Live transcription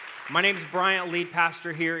My name is Bryant, lead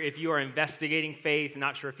pastor here. If you are investigating faith,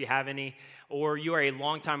 not sure if you have any, or you are a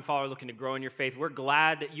longtime follower looking to grow in your faith, we're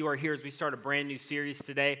glad that you are here as we start a brand new series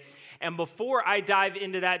today. And before I dive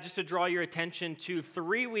into that, just to draw your attention to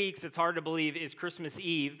 3 weeks, it's hard to believe, is Christmas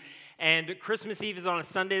Eve. And Christmas Eve is on a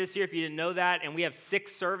Sunday this year, if you didn't know that. And we have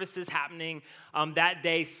 6 services happening that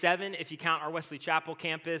day, 7 if you count our Wesley Chapel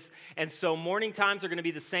campus. And so morning times are going to be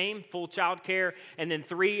the same, full childcare, and then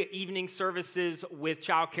 3 evening services with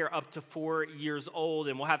childcare up to 4 years old.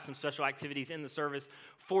 And we'll have some special activities in the service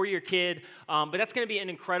for your kid. But that's going to be an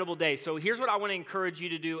incredible day. So here's what I want to encourage you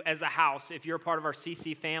to do as a house, if you're a part of our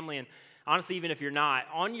CC family. And honestly, even if you're not,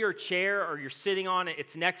 on your chair or you're sitting on it,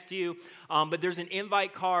 it's next to you, but there's an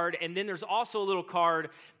invite card, and then there's also a little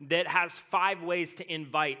card that has 5 ways to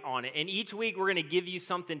invite on it. And each week, we're going to give you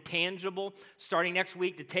something tangible, starting next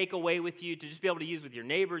week, to take away with you, to just be able to use with your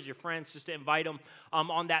neighbors, your friends, just to invite them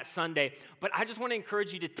on that Sunday. But I just want to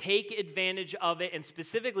encourage you to take advantage of it and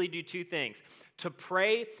specifically do 2 things: to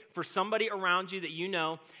pray for somebody around you that you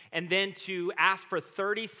know, and then to ask for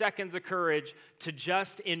 30 seconds of courage to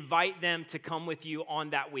just invite them to come with you on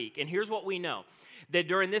that week. And here's what we know: that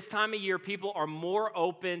during this time of year, people are more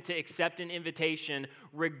open to accept an invitation,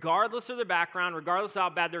 regardless of their background, regardless of how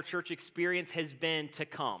bad their church experience has been, to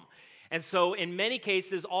come. And so in many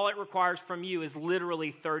cases, all it requires from you is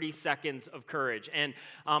literally 30 seconds of courage. And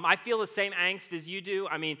I feel the same angst as you do.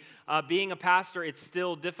 I mean, being a pastor, it's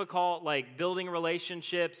still difficult, like building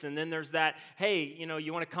relationships. And then there's that, hey,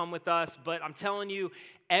 you want to come with us? But I'm telling you,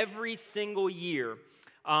 every single year,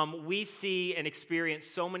 we see and experience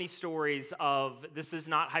so many stories of, this is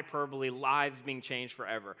not hyperbole, lives being changed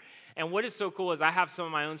forever. And what is so cool is I have some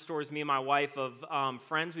of my own stories, me and my wife, of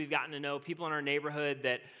friends we've gotten to know, people in our neighborhood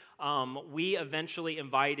that we eventually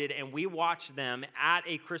invited, and we watched them at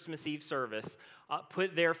a Christmas Eve service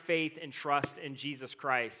put their faith and trust in Jesus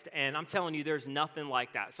Christ. And I'm telling you, there's nothing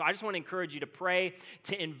like that. So I just want to encourage you to pray,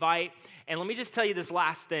 to invite. And let me just tell you this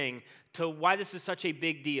last thing to why this is such a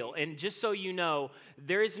big deal. And just so you know,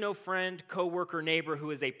 there is no friend, coworker, neighbor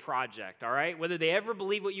who is a project, all right? Whether they ever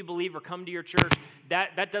believe what you believe or come to your church,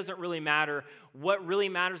 that doesn't really matter. What really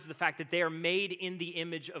matters is the fact that they are made in the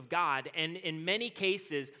image of God. And in many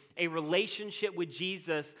cases, a relationship with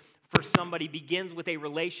Jesus for somebody begins with a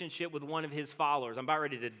relationship with one of his followers. I'm about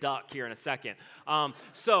ready to duck here in a second.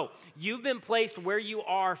 So you've been placed where you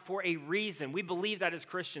are for a reason. We believe that as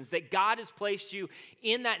Christians, that God has placed you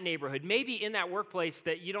in that neighborhood, maybe in that workplace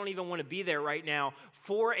that you don't even want to be there right now,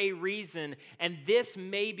 for a reason. And this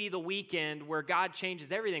may be the weekend where God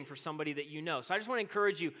changes everything for somebody that you know. So I just want to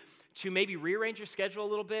encourage you to maybe rearrange your schedule a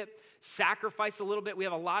little bit, sacrifice a little bit. We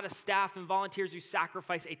have a lot of staff and volunteers who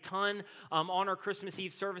sacrifice a ton on our Christmas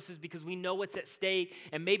Eve services because we know what's at stake,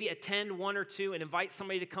 and maybe attend 1 or 2 and invite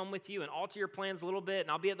somebody to come with you and alter your plans a little bit, and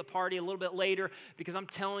I'll be at the party a little bit later because I'm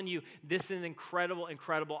telling you, this is an incredible,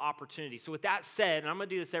 incredible opportunity. So with that said, and I'm going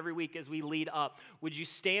to do this every week as we lead up, would you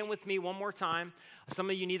stand with me one more time? Some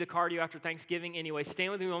of you need the cardio after Thanksgiving anyway.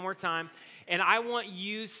 Stand with me one more time. And I want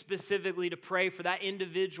you specifically to pray for that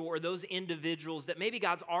individual or those individuals that maybe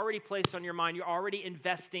God's already placed on your mind, you're already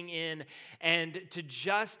investing in, and to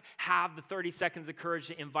just have the 30 seconds of courage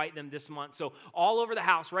to invite them this month. So all over the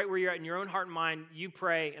house, right where you're at in your own heart and mind, you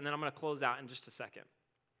pray, and then I'm going to close out in just a second.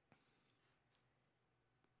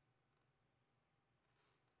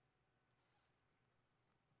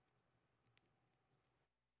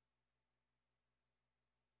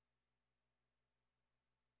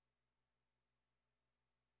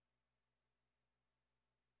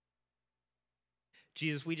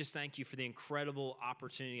 Jesus, we just thank you for the incredible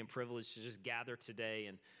opportunity and privilege to just gather today.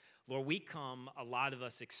 And Lord, we come, a lot of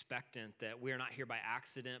us, expectant that we're not here by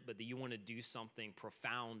accident, but that you want to do something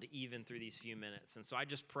profound even through these few minutes. And so I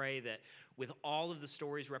just pray that with all of the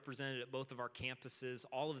stories represented at both of our campuses,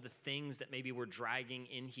 all of the things that maybe we're dragging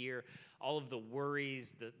in here, all of the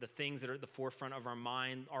worries, the things that are at the forefront of our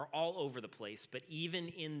mind are all over the place. But even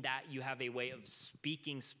in that, you have a way of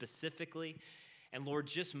speaking specifically, and Lord,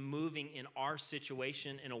 just moving in our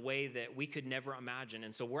situation in a way that we could never imagine.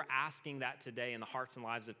 And so we're asking that today in the hearts and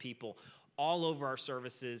lives of people all over our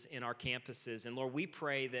services, in our campuses. And Lord, we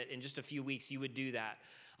pray that in just a few weeks you would do that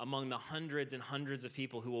among the hundreds and hundreds of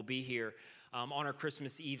people who will be here on our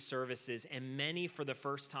Christmas Eve services, and many for the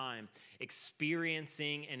first time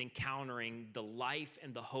experiencing and encountering the life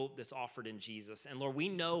and the hope that's offered in Jesus. And Lord, we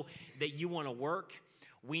know that you want to work.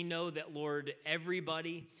 We know that, Lord,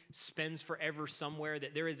 everybody spends forever somewhere,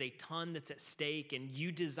 that there is a ton that's at stake, and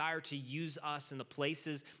you desire to use us in the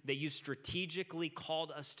places that you strategically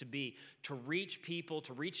called us to be, to reach people,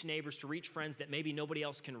 to reach neighbors, to reach friends that maybe nobody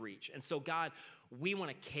else can reach. And so, God, we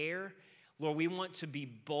want to care. Lord, we want to be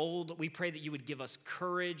bold. We pray that you would give us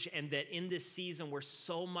courage and that in this season where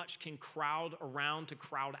so much can crowd around to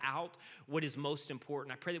crowd out what is most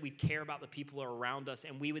important, I pray that we'd care about the people who are around us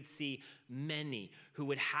and we would see many who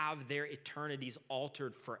would have their eternities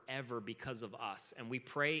altered forever because of us. And we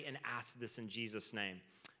pray and ask this in Jesus' name.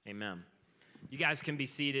 Amen. You guys can be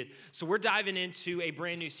seated. So we're diving into a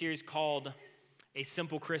brand new series called A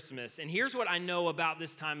Simple Christmas. And here's what I know about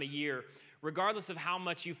this time of year. Regardless of how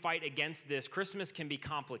much you fight against this, Christmas can be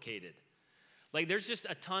complicated. Like there's just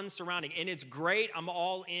a ton surrounding, and it's great. I'm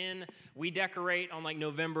all in. We decorate on like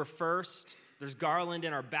November 1st. There's garland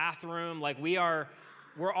in our bathroom. Like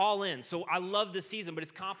we're all in. So I love this season, but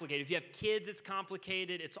it's complicated. If you have kids, it's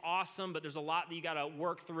complicated. It's awesome, but there's a lot that you got to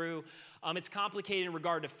work through. It's complicated in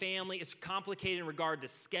regard to family. It's complicated in regard to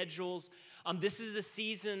schedules. This is the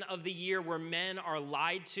season of the year where men are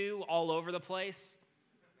lied to all over the place.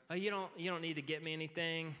 Oh, you don't need to get me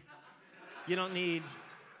anything. You don't need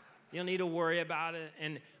to worry about it.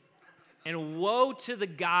 And woe to the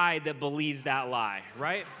guy that believes that lie,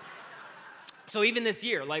 right? So even this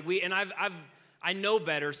year, like I know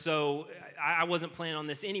better, so I wasn't planning on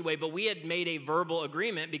this anyway, but we had made a verbal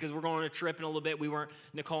agreement because we're going on a trip in a little bit.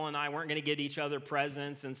 Nicole and I weren't going to get each other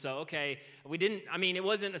presents, and so, okay, it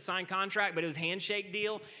wasn't a signed contract, but it was a handshake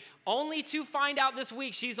deal. Only to find out this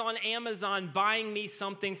week she's on Amazon buying me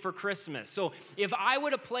something for Christmas. So if I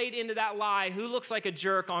would have played into that lie, who looks like a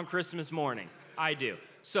jerk on Christmas morning? I do.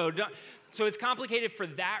 So it's complicated for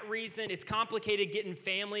that reason. It's complicated getting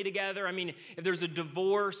family together. I mean, if there's a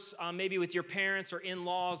divorce, maybe with your parents or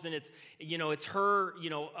in-laws, and it's her,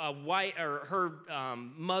 wife or her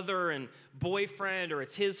mother and boyfriend, or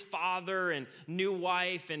it's his father and new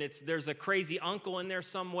wife, and there's a crazy uncle in there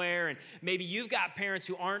somewhere, and maybe you've got parents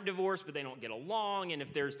who aren't divorced, but they don't get along, and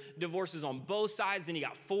if there's divorces on both sides, then you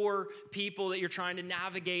got 4 people that you're trying to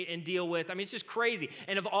navigate and deal with. I mean, it's just crazy.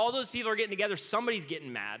 And if all those people are getting together, somebody's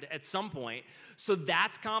getting mad at some point. So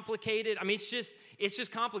that's complicated. I mean, it's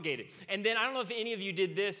just complicated. And then I don't know if any of you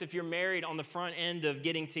did this if you're married on the front end of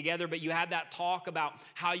getting together, but you had that talk about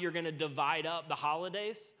how you're going to divide up the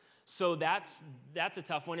holidays. So that's a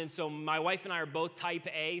tough one. And so my wife and I are both type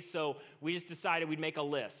A, so we just decided we'd make a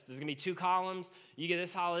list. There's going to be 2 columns. You get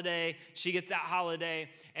this holiday, she gets that holiday.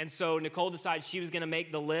 And so Nicole decided she was going to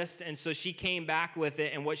make the list, and so she came back with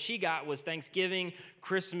it. And what she got was Thanksgiving,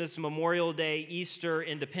 Christmas, Memorial Day, Easter,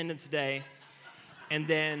 Independence Day. And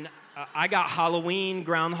then I got Halloween,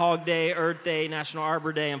 Groundhog Day, Earth Day, National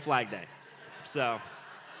Arbor Day, and Flag Day. So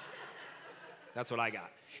that's what I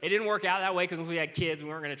got. It didn't work out that way because we had kids, we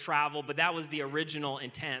weren't going to travel, but that was the original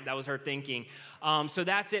intent. That was her thinking. So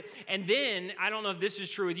that's it. And then, I don't know if this is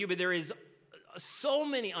true with you, but there is so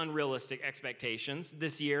many unrealistic expectations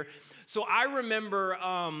this year. So I remember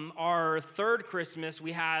our 3rd Christmas,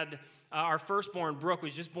 we had our firstborn, Brooke,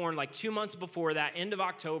 was just born like 2 months before that, end of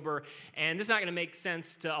October. And this is not going to make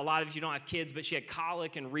sense to a lot of you who don't have kids, but she had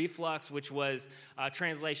colic and reflux, which was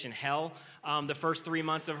translation hell. The first 3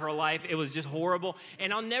 months of her life, it was just horrible.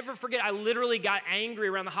 And I'll never forget, I literally got angry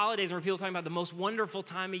around the holidays when people were talking about the most wonderful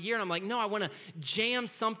time of year. And I'm like, no, I want to jam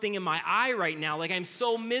something in my eye right now. Like, I'm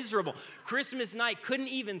so miserable. Christmas night, couldn't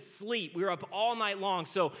even sleep. We were up all night long.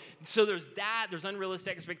 So there's that. There's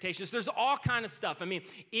unrealistic expectations. There's all kind of stuff. I mean,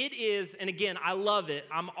 it is. And again, I love it.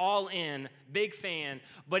 I'm all in, big fan,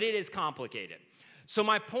 but it is complicated. So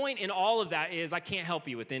my point in all of that is I can't help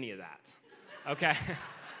you with any of that, okay?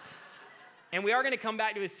 And we are going to come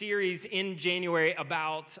back to a series in January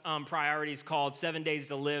about priorities called 7 Days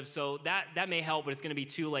to Live, so that may help, but it's going to be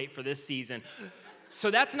too late for this season. So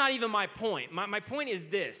that's not even my point. My point is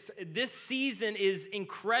this. This season is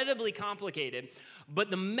incredibly complicated, but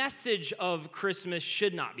the message of Christmas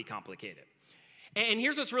should not be complicated. And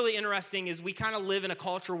here's what's really interesting is we kind of live in a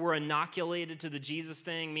culture where we're inoculated to the Jesus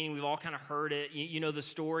thing, meaning we've all kind of heard it, you know the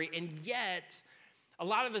story, and yet a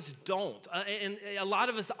lot of us don't. And a lot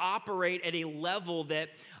of us operate at a level that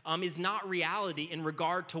is not reality in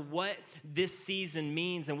regard to what this season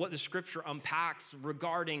means and what the scripture unpacks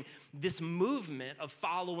regarding this movement of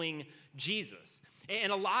following Jesus.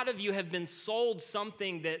 And a lot of you have been sold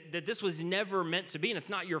something that this was never meant to be, and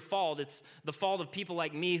it's not your fault. It's the fault of people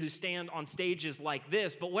like me who stand on stages like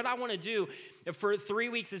this. But what I want to do for 3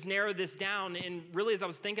 weeks is narrow this down, and really as I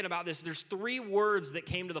was thinking about this, there's 3 words that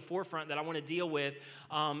came to the forefront that I want to deal with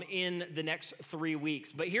in the next 3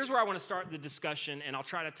 weeks. But here's where I want to start the discussion, and I'll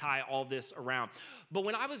try to tie all this around. But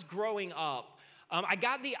when I was growing up, I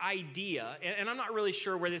got the idea, and I'm not really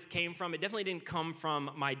sure where this came from. It definitely didn't come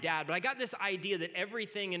from my dad, but I got this idea that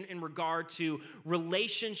everything in regard to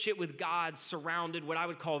relationship with God surrounded what I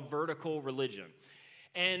would call vertical religion.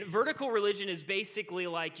 And vertical religion is basically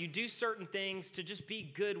like you do certain things to just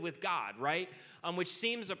be good with God, right? Which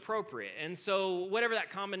seems appropriate. And so whatever that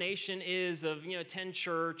combination is of, attend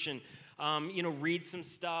church and, read some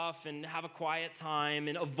stuff and have a quiet time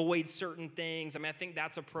and avoid certain things. I think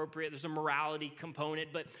that's appropriate. There's a morality component.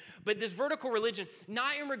 But this vertical religion,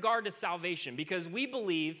 not in regard to salvation, because we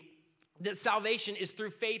believe that salvation is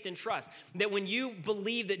through faith and trust. That when you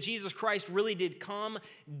believe that Jesus Christ really did come,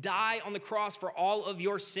 die on the cross for all of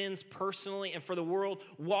your sins personally and for the world,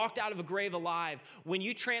 walked out of a grave alive, when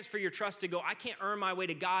you transfer your trust to go, I can't earn my way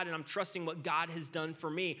to God and I'm trusting what God has done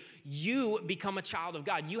for me, you become a child of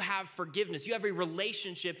God. You have forgiveness. You have a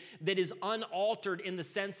relationship that is unaltered in the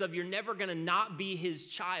sense of you're never going to not be his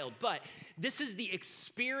child. But this is the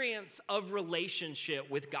experience of relationship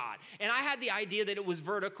with God. And I had the idea that it was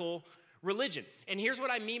vertical religion. And here's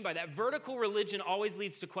what I mean by that. Vertical religion always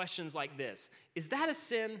leads to questions like this. Is that a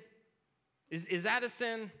sin? Is that a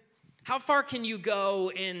sin? How far can you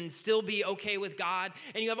go and still be okay with God?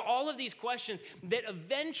 And you have all of these questions that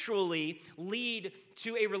eventually lead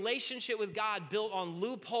to a relationship with God built on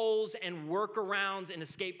loopholes and workarounds and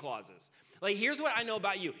escape clauses. Like, here's what I know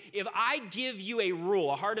about you. If I give you a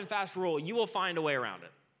rule, a hard and fast rule, you will find a way around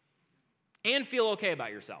it and feel okay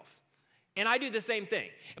about yourself. And I do the same thing.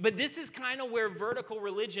 But this is kind of where vertical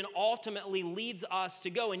religion ultimately leads us to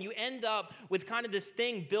go. And you end up with kind of this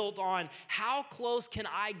thing built on how close can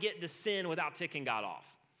I get to sin without ticking God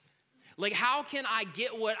off? Like, how can I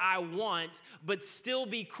get what I want but still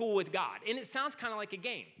be cool with God? And it sounds kind of like a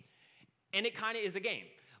game. And it kind of is a game.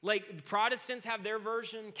 Like, Protestants have their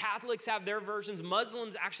version, Catholics have their versions,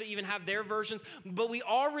 Muslims actually even have their versions, but we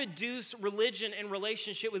all reduce religion and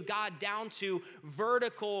relationship with God down to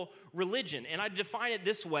vertical religion. And I define it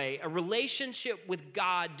this way: a relationship with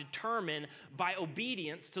God determined by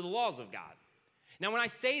obedience to the laws of God. Now, when I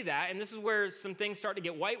say that, and this is where some things start to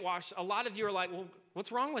get whitewashed, a lot of you are like, well,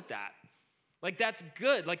 what's wrong with that? Like, that's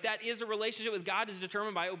good. Like, that is a relationship with God is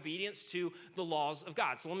determined by obedience to the laws of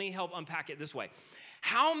God. So let me help unpack it this way.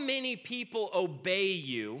 How many people obey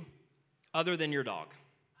you other than your dog?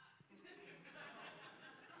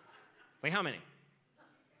 Like, how many?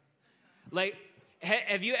 Like,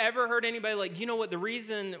 have you ever heard anybody like, you know what, the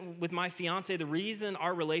reason with my fiance, the reason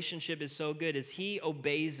our relationship is so good is he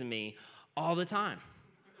obeys me all the time.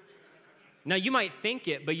 Now, you might think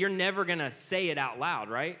it, but you're never going to say it out loud,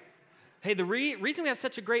 right? Hey, the reason we have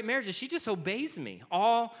such a great marriage is she just obeys me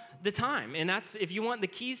all the time. And that's, if you want the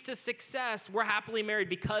keys to success, we're happily married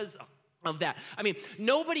because of that. I mean,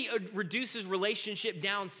 nobody reduces relationship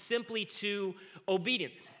down simply to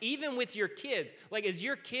obedience. Even with your kids, like as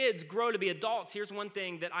your kids grow to be adults, here's one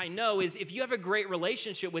thing that I know is if you have a great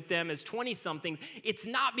relationship with them as 20-somethings, it's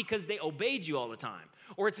not because they obeyed you all the time.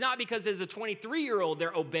 Or it's not because as a 23-year-old,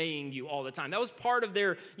 they're obeying you all the time. That was part of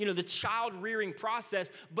their, the child rearing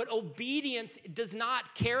process. But obedience does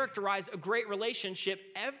not characterize a great relationship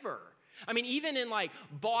ever. I mean, even in like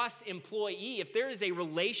boss-employee, if there is a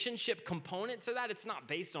relationship component to that, it's not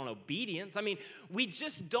based on obedience. I mean, we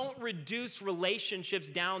just don't reduce relationships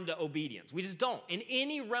down to obedience. We just don't in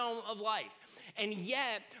any realm of life. And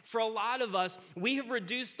yet, for a lot of us, we have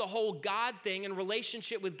reduced the whole God thing and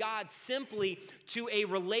relationship with God simply to a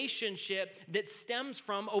relationship that stems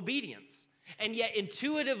from obedience. And yet,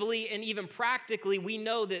 intuitively and even practically, we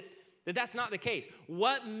know that that's not the case.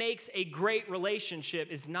 What makes a great relationship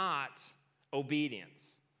is not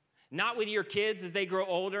obedience. Not with your kids as they grow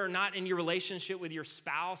older, not in your relationship with your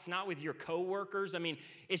spouse, not with your coworkers. I mean,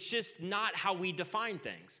 it's just not how we define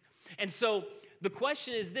things. And so the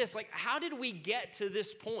question is this, like, how did we get to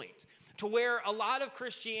this point to where a lot of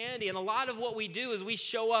Christianity and a lot of what we do as we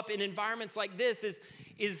show up in environments like this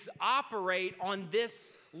is operate on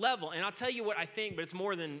this level? And I'll tell you what I think, but it's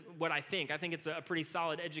more than what I think. I think it's a pretty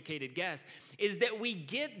solid, educated guess, is that we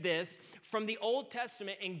get this from the Old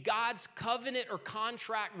Testament and God's covenant or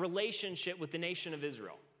contract relationship with the nation of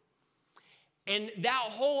Israel. And that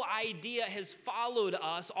whole idea has followed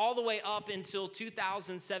us all the way up until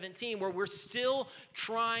 2017, where we're still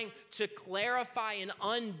trying to clarify and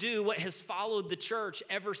undo what has followed the church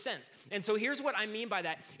ever since. And so here's what I mean by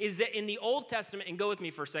that, is that in the Old Testament, and go with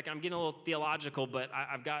me for a second, I'm getting a little theological, but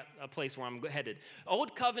I've got a place where I'm headed.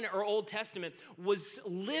 Old Covenant or Old Testament was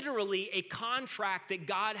literally a contract that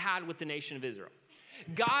God had with the nation of Israel.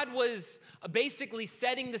 God was basically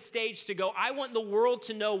setting the stage to go, I want the world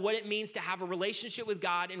to know what it means to have a relationship with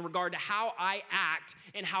God in regard to how I act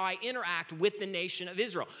and how I interact with the nation of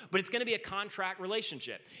Israel. But it's going to be a contract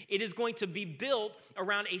relationship. It is going to be built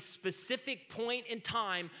around a specific point in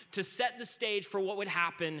time to set the stage for what would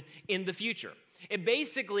happen in the future. It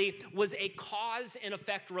basically was a cause and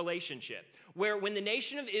effect relationship where when the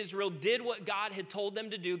nation of Israel did what God had told them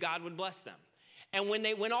to do, God would bless them. And when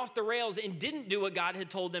they went off the rails and didn't do what God had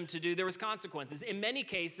told them to do, there was consequences. In many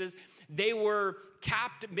cases, they were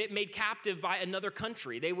made captive by another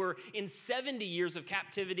country. They were in 70 years of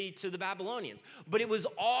captivity to the Babylonians. But it was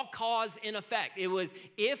all cause and effect. It was,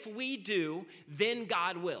 if we do, then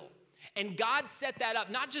God will. And God set that up,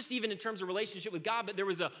 not just even in terms of relationship with God, but there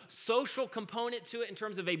was a social component to it in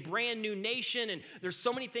terms of a brand new nation. And there's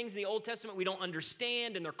so many things in the Old Testament we don't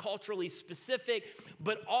understand, and they're culturally specific.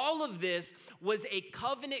 But all of this was a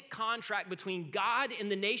covenant contract between God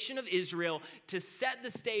and the nation of Israel to set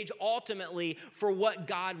the stage ultimately for what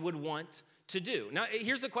God would want to do. Now,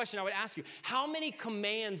 here's the question I would ask you. How many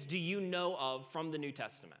commands do you know of from the New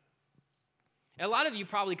Testament? A lot of you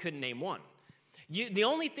probably couldn't name one. The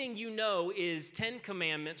only thing you know is 10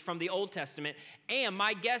 commandments from the Old Testament, and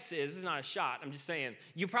my guess is, this is not a shot, I'm just saying,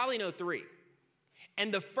 you probably know 3.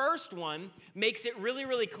 And the first one makes it really,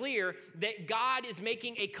 really clear that God is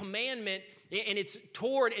making a commandment, and it's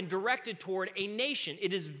toward and directed toward a nation.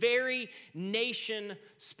 It is very nation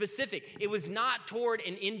specific. It was not toward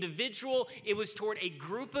an individual. It was toward a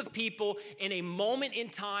group of people in a moment in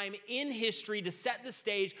time in history to set the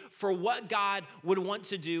stage for what God would want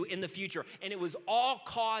to do in the future. And it was all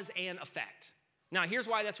cause and effect. Now, here's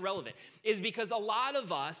why that's relevant, is because a lot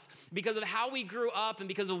of us, because of how we grew up and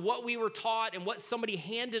because of what we were taught and what somebody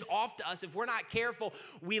handed off to us, if we're not careful,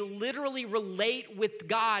 we literally relate with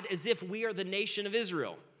God as if we are the nation of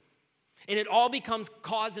Israel. And it all becomes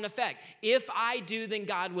cause and effect. If I do, then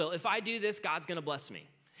God will. If I do this, God's going to bless me.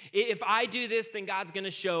 If I do this, then God's going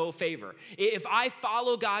to show favor. If I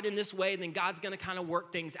follow God in this way, then God's going to kind of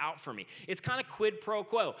work things out for me. It's kind of quid pro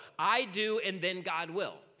quo. I do, and then God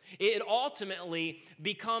will. It ultimately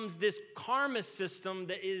becomes this karma system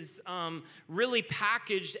that is really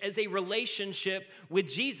packaged as a relationship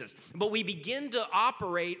with Jesus. But we begin to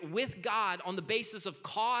operate with God on the basis of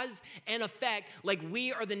cause and effect, like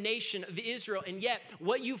we are the nation of Israel. And yet,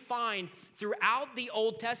 what you find throughout the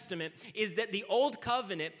Old Testament is that the Old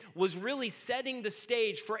Covenant was really setting the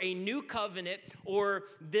stage for a new covenant or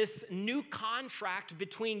this new contract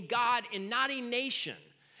between God and not a nation.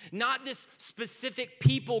 Not this specific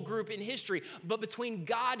people group in history, but between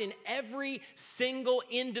God and every single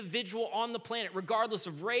individual on the planet, regardless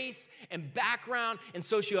of race and background and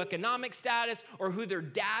socioeconomic status or who their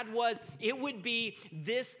dad was. It would be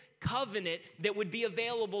this covenant that would be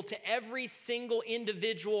available to every single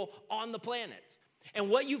individual on the planet. And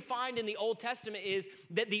what you find in the Old Testament is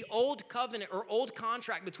that the old covenant or old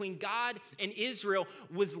contract between God and Israel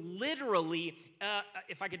was literally,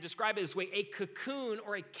 if I could describe it this way, a cocoon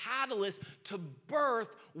or a catalyst to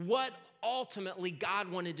birth what ultimately God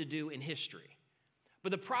wanted to do in history.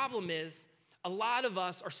 But the problem is, a lot of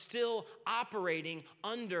us are still operating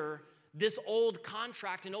under this old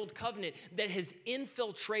contract and old covenant that has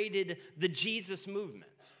infiltrated the Jesus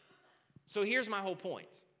movement. So here's my whole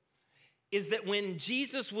point. Is that when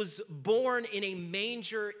Jesus was born in a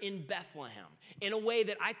manger in Bethlehem, in a way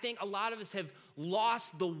that I think a lot of us have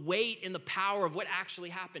lost the weight and the power of what actually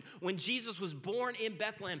happened. When Jesus was born in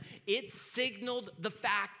Bethlehem, it signaled the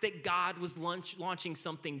fact that God was launching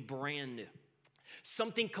something brand new.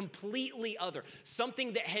 Something completely other,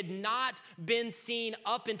 something that had not been seen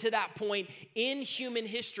up until that point in human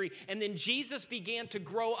history. And then Jesus began to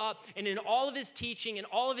grow up, and in all of his teaching and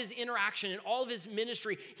all of his interaction and all of his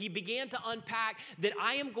ministry, he began to unpack that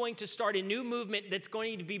I am going to start a new movement that's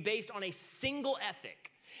going to be based on a single ethic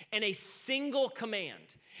and a single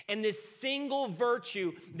command and this single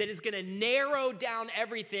virtue that is going to narrow down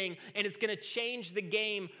everything, and it's going to change the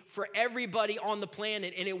game for everybody on the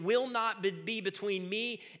planet. And it will not be between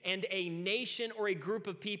me and a nation or a group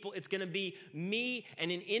of people. It's going to be me and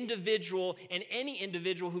an individual, and any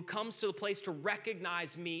individual who comes to the place to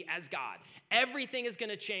recognize me as God. Everything is going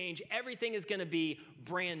to change. Everything is going to be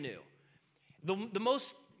brand new. The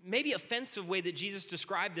most maybe offensive way that Jesus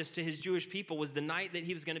described this to his Jewish people was the night that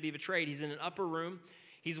he was going to be betrayed. He's in an upper room.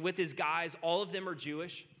 He's with his guys. All of them are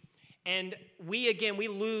Jewish. And we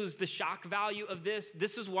lose the shock value of this.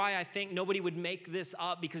 This is why I think nobody would make this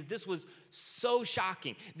up, because this was so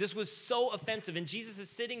shocking. This was so offensive. And Jesus is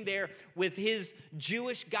sitting there with his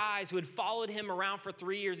Jewish guys who had followed him around for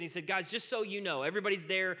 3 years. And he said, guys, just so you know, everybody's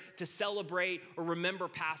there to celebrate or remember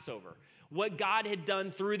Passover. What God had done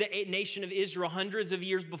through the nation of Israel hundreds of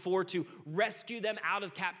years before to rescue them out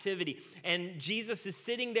of captivity. And Jesus is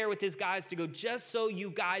sitting there with his guys to go, just so you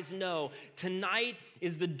guys know, tonight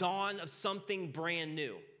is the dawn of something brand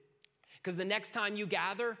new. Because the next time you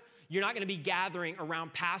gather, you're not going to be gathering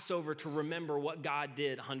around Passover to remember what God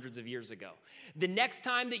did hundreds of years ago. The next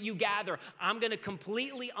time that you gather, I'm going to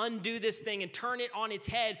completely undo this thing and turn it on its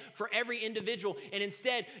head for every individual. And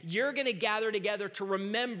instead, you're going to gather together to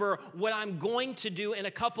remember what I'm going to do in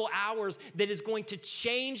a couple hours that is going to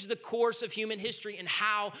change the course of human history and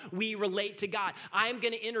how we relate to God. I am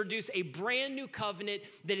going to introduce a brand new covenant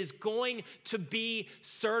that is going to be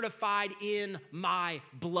certified in my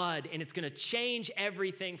blood, and it's going to change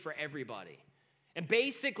everything for everybody. And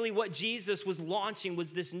basically what Jesus was launching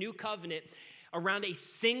was this new covenant around a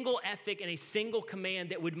single ethic and a single command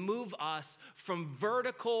that would move us from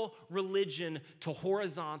vertical religion to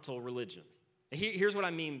horizontal religion. Here's what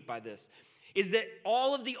I mean by this, is that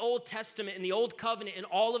all of the Old Testament and the Old Covenant and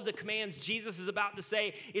all of the commands Jesus is about to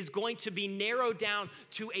say is going to be narrowed down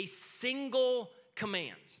to a single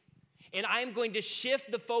command. And I am going to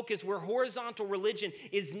shift the focus where horizontal religion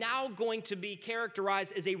is now going to be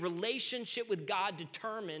characterized as a relationship with God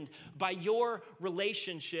determined by your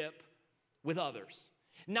relationship with others.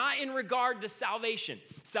 Not in regard to salvation.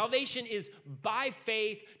 Salvation is by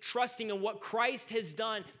faith, trusting in what Christ has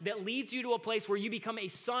done that leads you to a place where you become a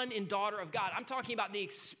son and daughter of God. I'm talking about the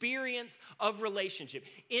experience of relationship,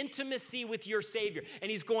 intimacy with your Savior.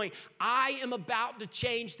 And he's going, I am about to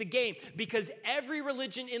change the game, because every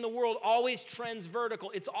religion in the world always trends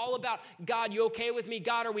vertical. It's all about, God, you okay with me?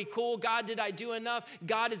 God, are we cool? God, did I do enough?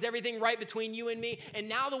 God, is everything right between you and me? And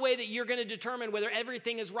now the way that you're going to determine whether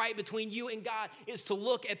everything is right between you and God is to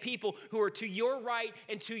look at people who are to your right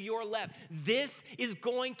and to your left. This is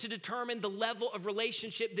going to determine the level of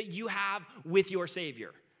relationship that you have with your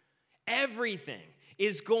Savior. Everything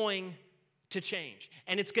is going to change,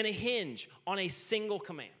 and it's going to hinge on a single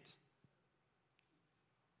command.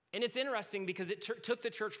 And it's interesting because it took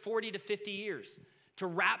the church 40 to 50 years to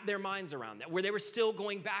wrap their minds around that, where they were still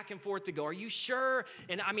going back and forth to go, are you sure?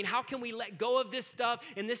 And I mean, how can we let go of this stuff?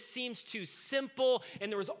 And this seems too simple. And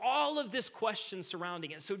there was all of this question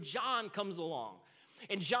surrounding it. So John comes along.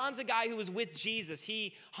 And John's a guy who was with Jesus.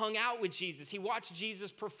 He hung out with Jesus. He watched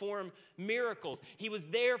Jesus perform miracles. He was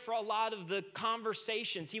there for a lot of the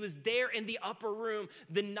conversations. He was there in the upper room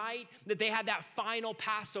the night that they had that final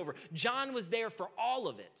Passover. John was there for all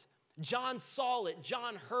of it. John saw it.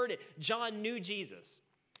 John heard it. John knew Jesus.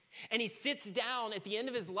 And he sits down at the end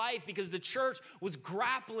of his life because the church was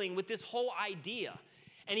grappling with this whole idea.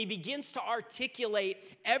 And he begins to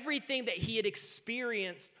articulate everything that he had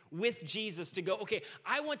experienced with Jesus to go, okay,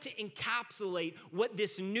 I want to encapsulate what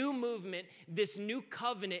this new movement, this new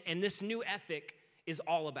covenant, and this new ethic is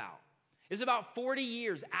all about. It's about 40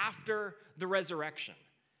 years after the resurrection.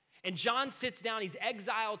 And John sits down, he's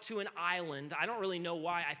exiled to an island. I don't really know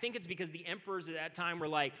why. I think it's because the emperors at that time were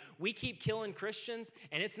like, we keep killing Christians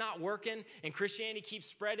and it's not working and Christianity keeps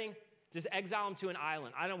spreading. Just exile them to an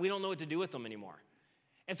island. We don't know what to do with them anymore.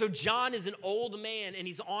 And so John is an old man and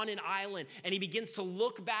he's on an island and he begins to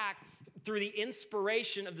look back through the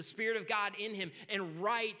inspiration of the Spirit of God in him and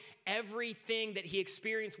write everything that he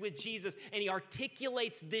experienced with Jesus. And he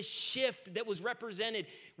articulates this shift that was represented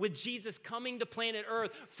with Jesus coming to planet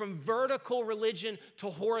Earth from vertical religion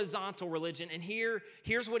to horizontal religion. And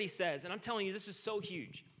here's what he says. And I'm telling you, this is so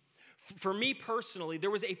huge. For me personally,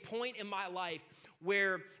 there was a point in my life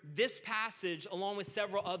where this passage, along with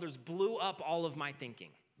several others, blew up all of my thinking.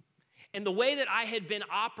 And the way that I had been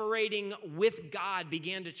operating with God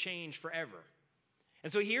began to change forever.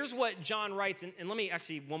 And so here's what John writes, and let me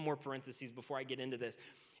actually, one more parenthesis before I get into this.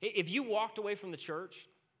 If you walked away from the church,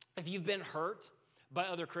 if you've been hurt by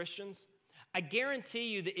other Christians, I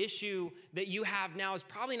guarantee you the issue that you have now is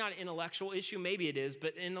probably not an intellectual issue. Maybe it is,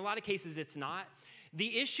 but in a lot of cases it's not.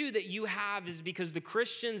 The issue that you have is because the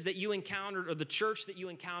Christians that you encountered or the church that you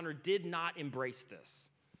encountered did not embrace this.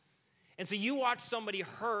 And so you watch somebody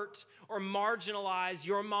hurt or marginalize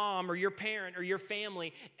your mom or your parent or your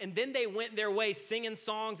family, and then they went their way singing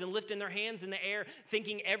songs and lifting their hands in the air,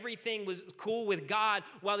 thinking everything was cool with God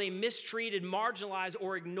while they mistreated, marginalized,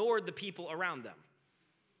 or ignored the people around them.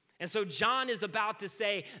 And so John is about to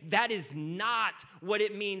say that is not what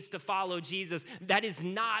it means to follow Jesus. That is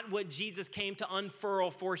not what Jesus came to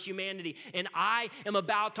unfurl for humanity. And I am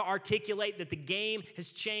about to articulate that the game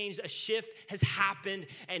has changed, a shift has happened,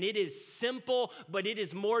 and it is simple, but it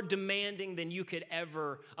is more demanding than you could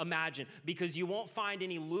ever imagine, because you won't find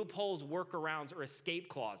any loopholes, workarounds, or escape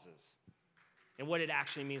clauses in what it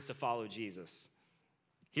actually means to follow Jesus.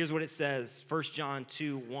 Here's what it says, 1 John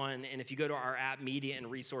 2:1, and if you go to our app, media, and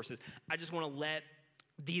resources, I just want to let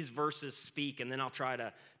these verses speak, and then I'll try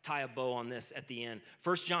to tie a bow on this at the end.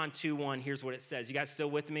 1 John 2:1, here's what it says. You guys still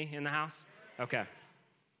with me in the house? Okay.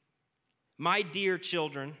 My dear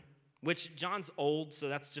children, which John's old, so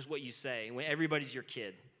that's just what you say when everybody's your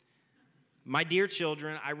kid. My dear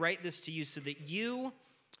children, I write this to you so that you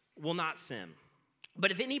will not sin. But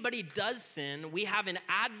if anybody does sin, we have an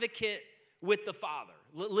advocate with the Father.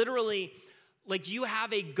 Literally, like you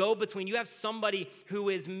have a go-between. You have somebody who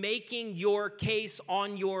is making your case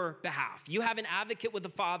on your behalf. You have an advocate with the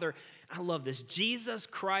Father. I love this. Jesus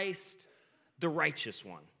Christ, the righteous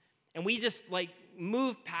one. And we just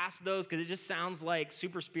move past those because it just sounds like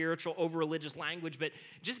super spiritual, over-religious language. But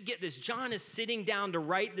just get this. John is sitting down to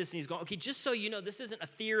write this, and he's going, okay, just so you know, this isn't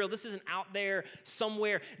ethereal. This isn't out there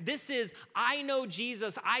somewhere. This is, I know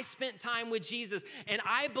Jesus. I spent time with Jesus, and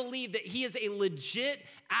I believe that he is a legit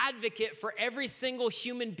advocate for every single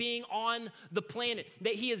human being on the planet,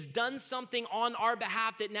 that he has done something on our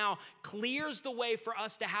behalf that now clears the way for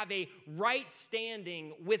us to have a right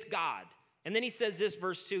standing with God. And then he says this,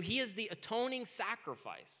 verse 2, he is the atoning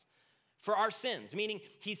sacrifice for our sins, meaning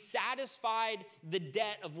he satisfied the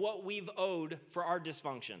debt of what we've owed for our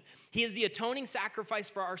dysfunction. He is the atoning sacrifice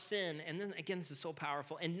for our sin. And then again, this is so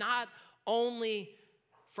powerful. And not only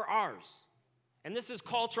for ours. And this is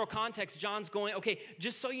cultural context. John's going, okay,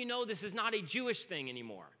 just so you know, this is not a Jewish thing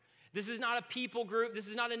anymore. This is not a people group. This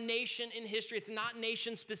is not a nation in history. It's not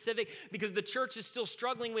nation specific because the church is still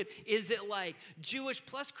struggling with, is it like Jewish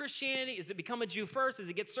plus Christianity? Is it become a Jew first? Does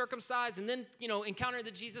it get circumcised and then, encounter the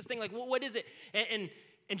Jesus thing? Like, what is it?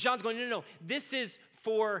 And John's going, no. This is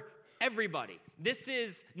for everybody. This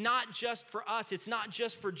is not just for us. It's not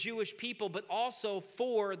just for Jewish people, but also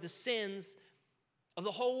for the sins of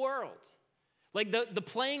the whole world. Like the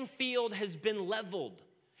playing field has been leveled.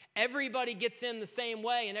 Everybody gets in the same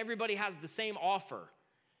way, and everybody has the same offer.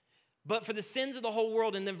 But for the sins of the whole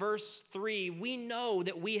world, and then verse 3, we know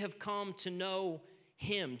that we have come to know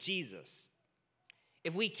him, Jesus,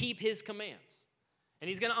 if we keep his commands. And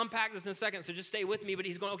he's going to unpack this in a second, so just stay with me. But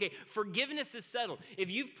he's going, okay, forgiveness is settled. If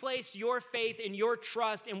you've placed your faith and your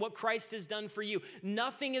trust in what Christ has done for you,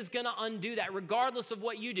 nothing is going to undo that, regardless of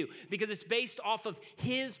what you do, because it's based off of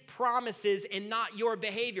his promises and not your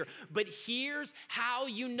behavior. But here's how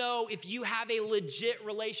you know if you have a legit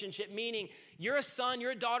relationship, meaning you're a son,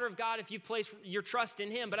 you're a daughter of God if you place your trust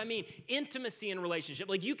in him. But I mean intimacy in relationship.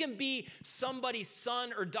 Like you can be somebody's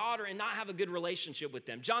son or daughter and not have a good relationship with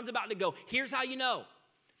them. John's about to go, here's how you know.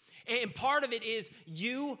 And part of it is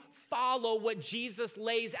you follow what Jesus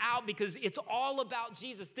lays out because it's all about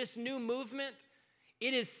Jesus. This new movement,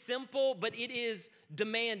 it is simple, but it is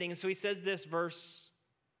demanding. And so he says this, verse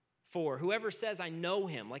 4, whoever says, I know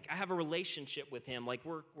him, like I have a relationship with him, like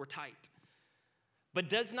we're tight, but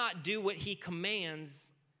does not do what he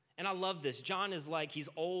commands. And I love this. John is like, he's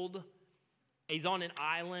old. He's on an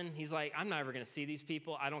island. He's like, I'm never going to see these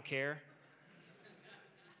people. I don't care.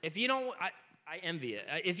 If you don't, I envy it.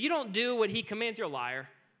 If you don't do what he commands, you're a liar.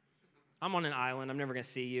 I'm on an island. I'm never going to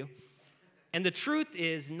see you. And the truth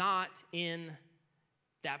is not in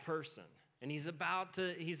that person. And he's about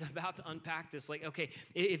to unpack this. Like, okay,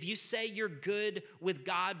 if you say you're good with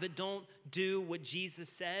God but don't do what Jesus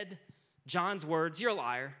said, John's words, you're a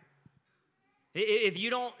liar. If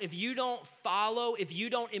you don't follow, if you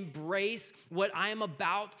don't embrace what I am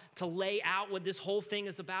about to lay out, what this whole thing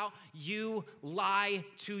is about, you lie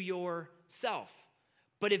to yourself.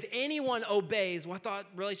 But if anyone obeys, well, I thought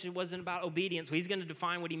relationship wasn't about obedience. Well, he's going to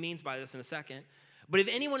define what he means by this in a second. But if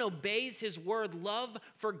anyone obeys his word, love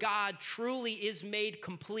for God truly is made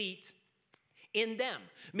complete in them.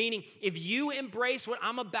 Meaning, if you embrace what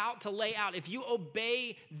I'm about to lay out, if you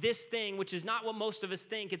obey this thing, which is not what most of us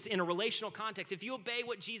think, it's in a relational context. If you obey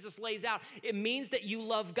what Jesus lays out, it means that you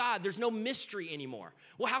love God. There's no mystery anymore.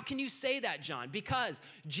 Well, how can you say that, John? Because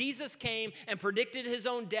Jesus came and predicted his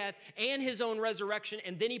own death and his own resurrection,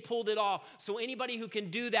 and then he pulled it off. So anybody who can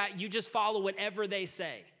do that, you just follow whatever they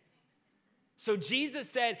say. So Jesus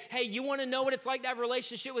said, hey, you want to know what it's like to have a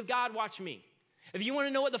relationship with God? Watch me. If you want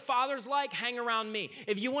to know what the Father's like, hang around me.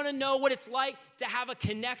 If you want to know what it's like to have a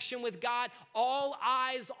connection with God, all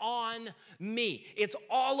eyes on me. It's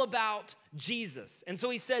all about Jesus. And so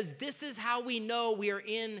he says, this is how we know we are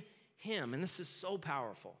in him. And this is so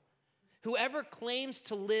powerful. Whoever claims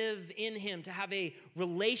to live in him, to have a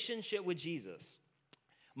relationship with Jesus,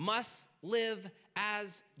 must live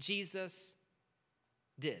as Jesus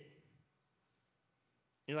did.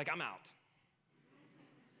 You're like, I'm out.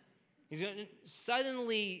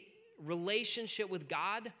 Suddenly, relationship with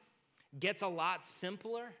God gets a lot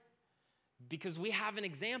simpler because we have an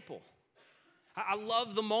example. I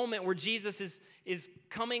love the moment where Jesus is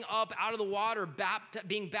coming up out of the water,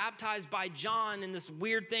 being baptized by John, and this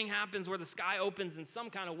weird thing happens where the sky opens in some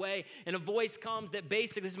kind of way, and a voice comes that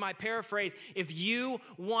basically, this is my paraphrase, if you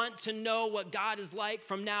want to know what God is like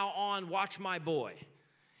from now on, watch my boy.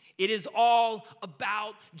 It is all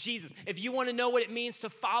about Jesus. If you want to know what it means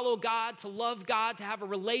to follow God, to love God, to have a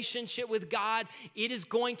relationship with God, it is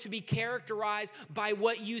going to be characterized by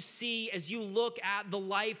what you see as you look at the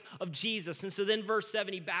life of Jesus. And so then verse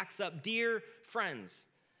 7, he backs up, dear friends,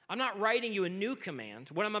 I'm not writing you a new command.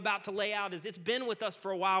 What I'm about to lay out is it's been with us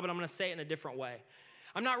for a while, but I'm going to say it in a different way.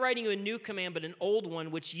 I'm not writing you a new command, but an old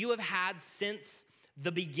one, which you have had since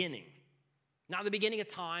the beginning. Not the beginning of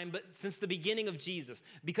time, but since the beginning of Jesus,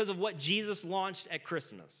 because of what Jesus launched at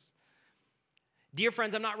Christmas. Dear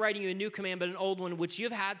friends, I'm not writing you a new command, but an old one, which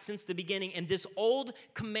you've had since the beginning. And this old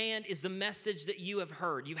command is the message that you have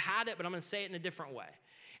heard. You've had it, but I'm going to say it in a different way.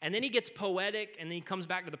 And then he gets poetic, and then he comes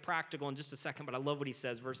back to the practical in just a second, but I love what he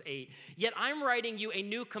says, verse 8. Yet I'm writing you a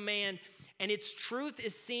new command, and its truth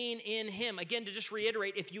is seen in him. Again, to just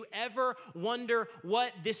reiterate, if you ever wonder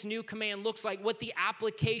what this new command looks like, what the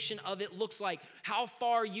application of it looks like, how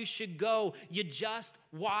far you should go, you just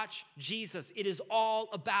watch Jesus. It is all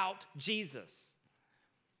about Jesus.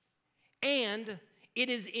 And it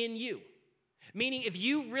is in you. Meaning, if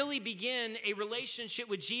you really begin a relationship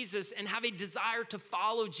with Jesus and have a desire to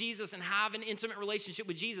follow Jesus and have an intimate relationship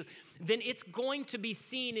with Jesus, then it's going to be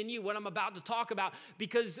seen in you, what I'm about to talk about,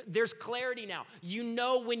 because there's clarity now. You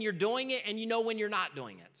know when you're doing it and you know when you're not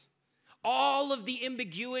doing it. All of the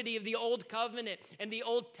ambiguity of the Old Covenant and the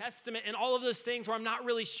Old Testament and all of those things where I'm not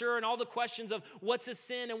really sure, and all the questions of what's a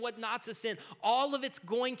sin and what not's a sin, all of it's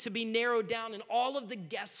going to be narrowed down, and all of the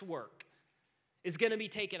guesswork is going to be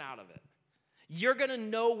taken out of it. You're going to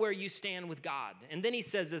know where you stand with God. And then he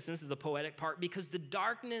says this, and this is the poetic part, because the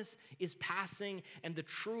darkness is passing and the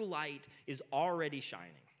true light is already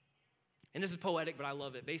shining. And this is poetic, but I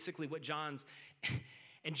love it. Basically what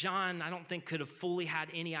and John, I don't think could have fully had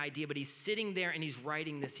any idea, but he's sitting there and he's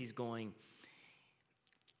writing this. He's going,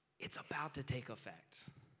 it's about to take effect.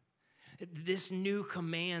 This new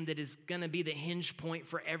command that is going to be the hinge point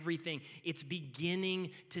for everything, it's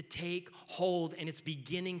beginning to take hold, and it's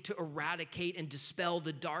beginning to eradicate and dispel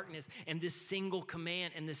the darkness. And this single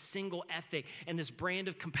command and this single ethic and this brand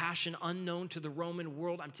of compassion unknown to the Roman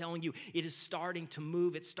world, I'm telling you, it is starting to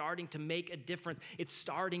move. It's starting to make a difference. It's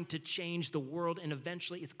starting to change the world, and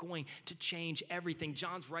eventually it's going to change everything.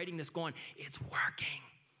 John's writing this going, it's working.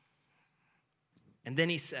 And then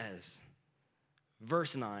he says,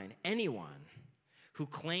 verse 9, anyone who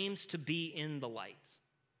claims to be in the light,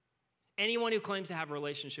 anyone who claims to have a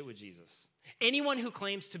relationship with Jesus, anyone who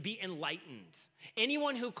claims to be enlightened,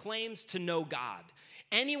 anyone who claims to know God,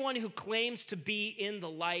 anyone who claims to be in the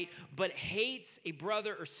light but hates a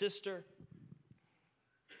brother or sister,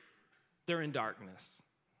 they're in darkness.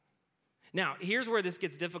 Now, here's where this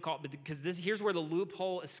gets difficult, because here's where the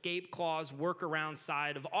loophole, escape clause, workaround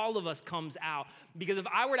side of all of us comes out. Because if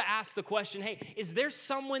I were to ask the question, hey, is there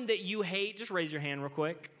someone that you hate? Just raise your hand real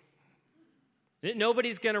quick.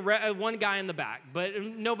 Nobody's going to, one guy in the back, but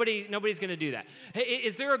nobody's going to do that. Hey,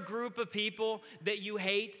 is there a group of people that you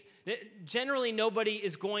hate? Generally, nobody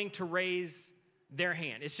is going to raise their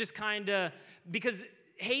hand. It's just kind of, because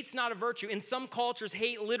hate's not a virtue. In some cultures,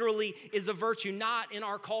 hate literally is a virtue, not in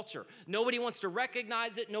our culture. Nobody wants to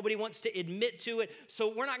recognize it. Nobody wants to admit to it.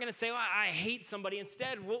 So we're not going to say, I hate somebody.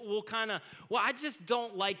 Instead, we'll kind of, I just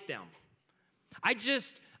don't like them. I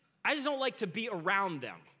just don't like to be around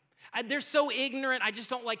them. They're so ignorant, I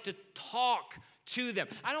just don't like to talk to them.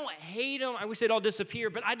 I don't hate them. I wish they'd all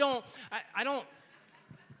disappear, but I don't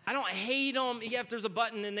hate them. Yeah, if there's a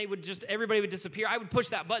button and everybody would disappear, I would push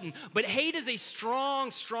that button. But hate is a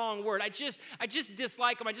strong, strong word. I just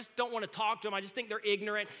dislike them. I just don't want to talk to them. I just think they're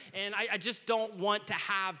ignorant, and I just don't want to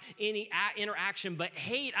have any interaction. But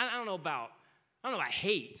hate, I don't know about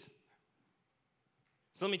hate.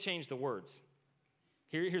 So let me change the words.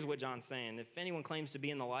 Here's what John's saying. If anyone claims to be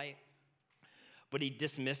in the light, but he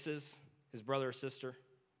dismisses his brother or sister,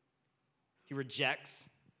 he rejects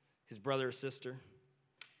his brother or sister,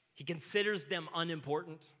 he considers them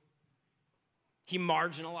unimportant. He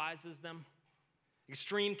marginalizes them.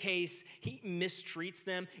 Extreme case, he mistreats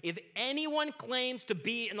them. If anyone claims to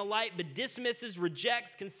be in the light but dismisses,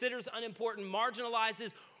 rejects, considers unimportant,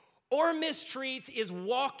 marginalizes, or mistreats is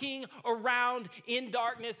walking around in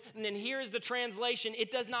darkness. And then here's the translation. It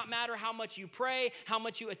does not matter how much you pray, how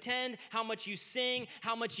much you attend, how much you sing,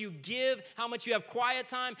 how much you give, how much you have quiet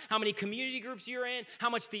time, how many community groups you're in, how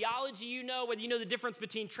much theology you know, whether you know the difference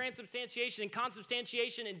between transubstantiation and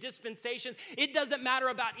consubstantiation and dispensations. It doesn't matter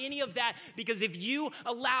about any of that, because if you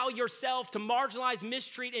allow yourself to marginalize,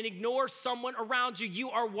 mistreat, and ignore someone around you, you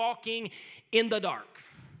are walking in the dark.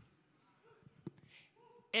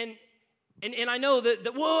 And I know that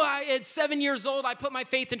at 7 years old, I put my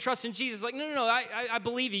faith and trust in Jesus. Like, no, I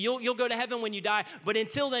believe you. You'll go to heaven when you die. But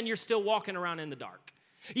until then, you're still walking around in the dark.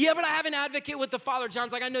 Yeah, but I have an advocate with the Father.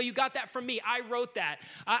 John's like, I know you got that from me. I wrote that.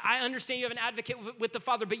 I understand you have an advocate with the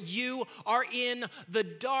Father, but you are in the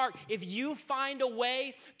dark. If you find a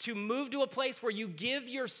way to move to a place where you give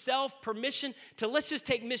yourself permission to, let's just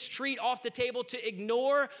take mistreat off the table, to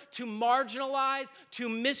ignore, to marginalize, to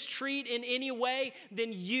mistreat in any way,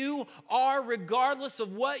 then you are, regardless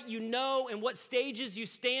of what you know and what stages you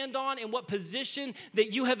stand on and what position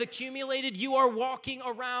that you have accumulated, you are walking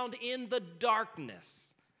around in the darkness.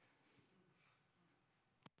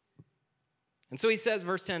 And so he says,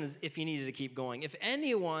 verse 10 is, if you needed to keep going, if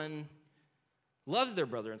anyone loves their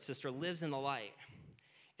brother and sister, lives in the light,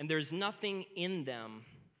 and there's nothing in them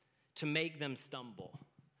to make them stumble.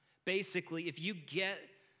 Basically, if you get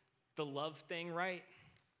the love thing right,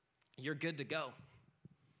 you're good to go.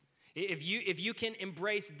 If you can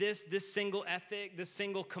embrace this single ethic, this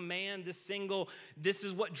single command, this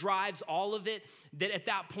is what drives all of it, that at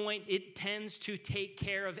that point, it tends to take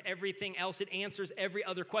care of everything else. It answers every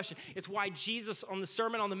other question. It's why Jesus on the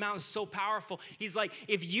Sermon on the Mount is so powerful. He's like,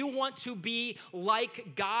 if you want to be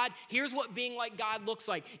like God, here's what being like God looks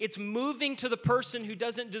like. It's moving to the person who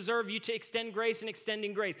doesn't deserve you to extend grace and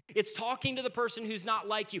extending grace. It's talking to the person who's not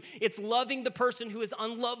like you. It's loving the person who is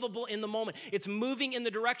unlovable in the moment. It's moving in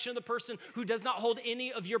the direction of the person who does not hold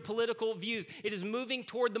any of your political views. It is moving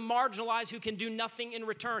toward the marginalized who can do nothing in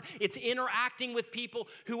return. It's interacting with people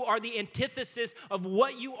who are the antithesis of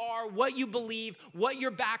what you are, what you believe, what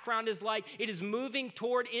your background is like. It is moving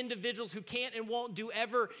toward individuals who can't and won't do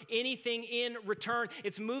ever anything in return.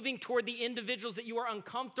 It's moving toward the individuals that you are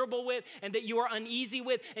uncomfortable with and that you are uneasy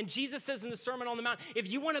with. And Jesus says in the Sermon on the Mount,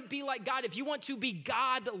 if you want to be like God, if you want to be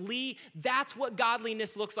godly, that's what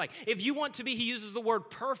godliness looks like. If you want to be, he uses the word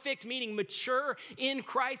perfect, meaning mature in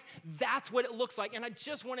Christ, that's what it looks like. And I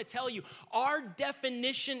just want to tell you, our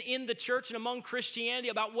definition in the church and among Christianity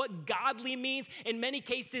about what godly means in many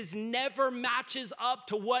cases never matches up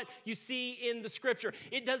to what you see in the scripture.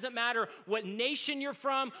 It doesn't matter what nation you're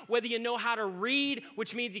from, whether you know how to read,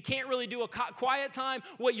 which means you can't really do a quiet time,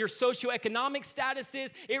 what your socioeconomic status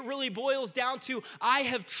is. It really boils down to, I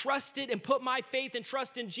have trusted and put my faith and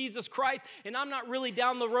trust in Jesus Christ, and I'm not really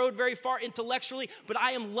down the road very far intellectually, but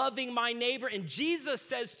I am loving my neighbor, and Jesus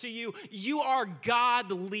says to you, you are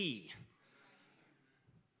godly.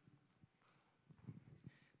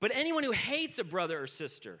 But anyone who hates a brother or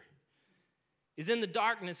sister is in the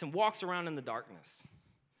darkness and walks around in the darkness.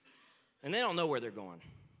 And they don't know where they're going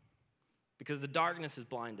because the darkness has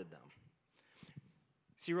blinded them.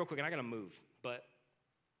 See, real quick, and I got to move, but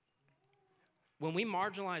when we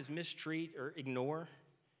marginalize, mistreat, or ignore,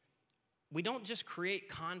 we don't just create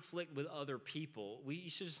conflict with other people. You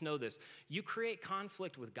should just know this. You create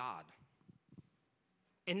conflict with God.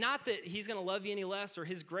 And not that he's going to love you any less or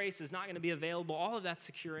his grace is not going to be available. All of that's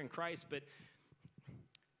secure in Christ.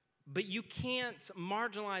 But you can't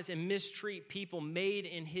marginalize and mistreat people made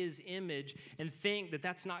in his image and think that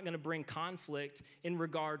that's not going to bring conflict in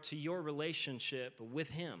regard to your relationship with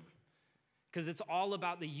him. Because it's all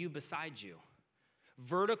about the you beside you.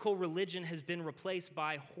 Vertical religion has been replaced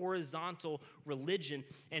by horizontal religion.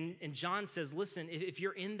 And John says, listen, if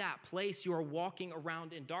you're in that place, you are walking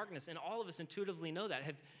around in darkness. And all of us intuitively know that.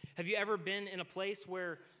 Have you ever been in a place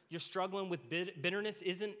where you're struggling with bitterness?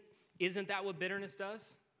 Isn't that what bitterness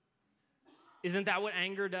does? Isn't that what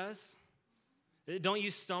anger does? Don't you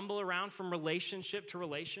stumble around from relationship to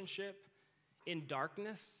relationship in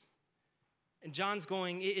darkness? And John's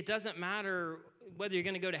going, it doesn't matter whether you're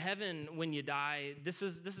going to go to heaven when you die. This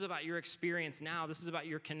is about your experience now. This is about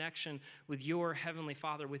your connection with your heavenly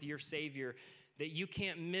Father, with your Savior, that you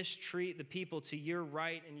can't mistreat the people to your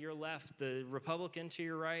right and your left, the Republican to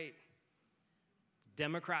your right,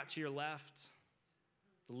 Democrat to your left,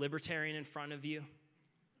 the libertarian in front of you,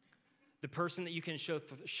 the person that you can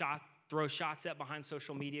throw shots at behind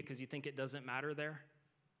social media because you think it doesn't matter there.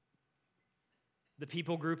 The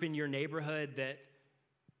people group in your neighborhood that,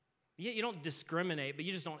 you don't discriminate, but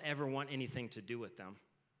you just don't ever want anything to do with them.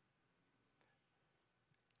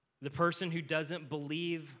 The person who doesn't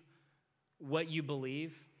believe what you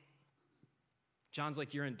believe, John's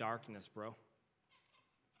like, you're in darkness, bro.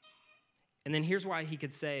 And then here's why he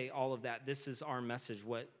could say all of that. This is our message,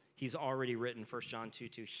 what he's already written, 1 John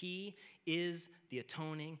 2:2. He is the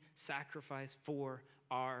atoning sacrifice for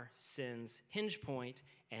our sins, hinge point,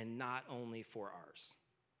 and not only for ours,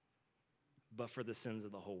 but for the sins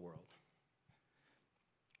of the whole world.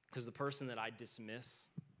 Because the person that I dismiss,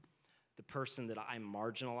 the person that I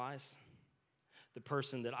marginalize, the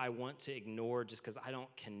person that I want to ignore just because I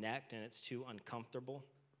don't connect and it's too uncomfortable,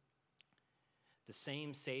 the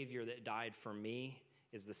same Savior that died for me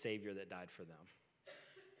is the Savior that died for them.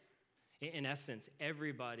 In essence,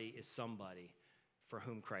 everybody is somebody for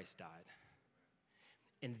whom Christ died.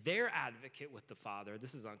 And their advocate with the Father,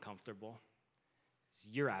 this is uncomfortable, is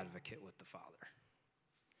your advocate with the Father.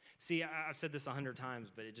 See, I've said this 100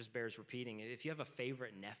 times, but it just bears repeating. If you have a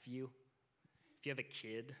favorite nephew, if you have a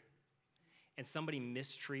kid, and somebody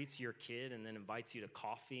mistreats your kid and then invites you to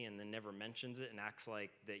coffee and then never mentions it and acts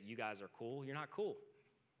like that you guys are cool, you're not cool.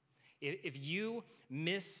 If you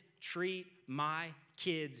mistreat my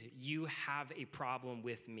kids, you have a problem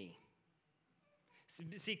with me.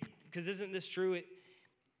 See, because isn't this true?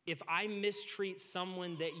 If I mistreat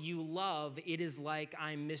someone that you love, it is like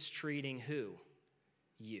I'm mistreating who?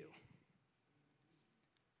 You.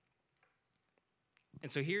 And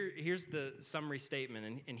so here's the summary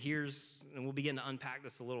statement, and we'll begin to unpack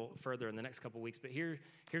this a little further in the next couple weeks, but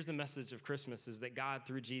here's the message of Christmas, is that God,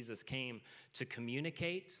 through Jesus, came to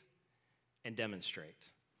communicate and demonstrate.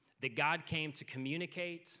 That God came to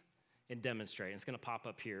communicate and demonstrate. And it's going to pop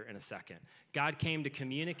up here in a second. God came to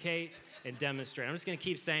communicate and demonstrate. I'm just going to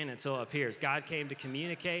keep saying it until it appears. God came to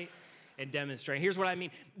communicate and demonstrate. Here's what I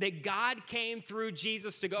mean. That God came through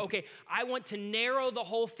Jesus to go, okay, I want to narrow the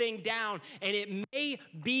whole thing down, and it may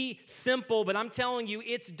be simple, but I'm telling you,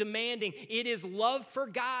 it's demanding. It is love for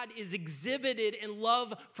God is exhibited in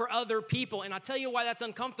love for other people. And I'll tell you why that's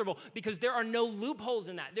uncomfortable, because there are no loopholes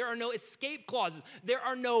in that. There are no escape clauses. There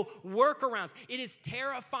are no workarounds. It is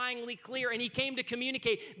terrifyingly clear, and he came to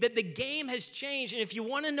communicate that the game has changed, and if you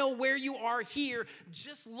want to know where you are here,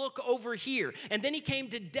 just look over here. And then he came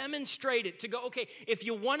to demonstrate it, to go, okay, if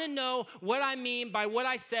you want to know what I mean by what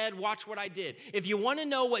I said, watch what I did. If you want to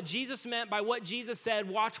know what Jesus meant by what Jesus said,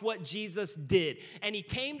 watch what Jesus did. And he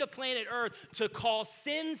came to planet Earth to call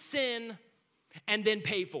sin, sin, and then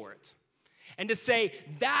pay for it. And to say,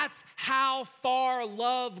 that's how far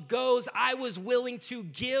love goes. I was willing to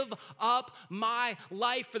give up my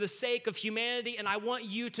life for the sake of humanity, and I want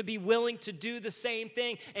you to be willing to do the same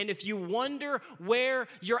thing. And if you wonder where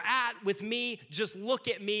you're at with me, just look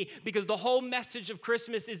at me, because the whole message of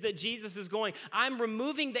Christmas is that Jesus is going, I'm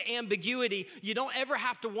removing the ambiguity. You don't ever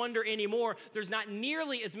have to wonder anymore. There's not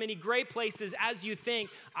nearly as many gray places as you think.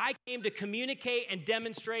 I came to communicate and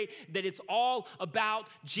demonstrate that it's all about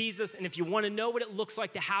Jesus. And if you want to know what it looks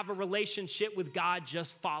like to have a relationship with God,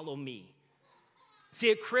 just follow me.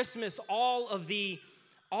 See, at Christmas, all of the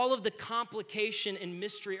complication and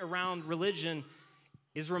mystery around religion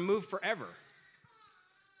is removed forever.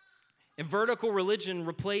 And vertical religion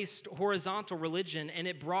replaced horizontal religion, and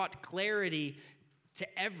it brought clarity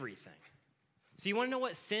to everything. So you want to know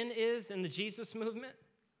what sin is in the Jesus movement?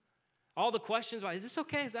 All the questions about, is this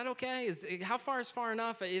okay? Is that okay? How far is far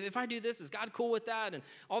enough? If I do this, is God cool with that? And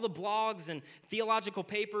all the blogs and theological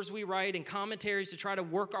papers we write and commentaries to try to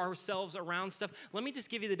work ourselves around stuff. Let me just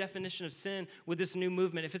give you the definition of sin with this new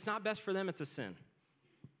movement. If it's not best for them, it's a sin.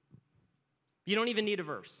 You don't even need a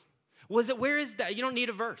verse. Where is that? You don't need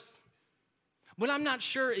a verse. When I'm not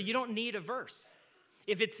sure, you don't need a verse.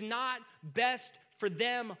 If it's not best for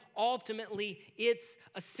them, ultimately, it's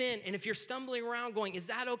a sin. And if you're stumbling around going, is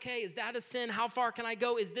that okay? Is that a sin? How far can I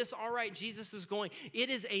go? Is this all right? Jesus is going,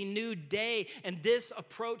 it is a new day, and this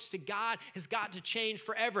approach to God has got to change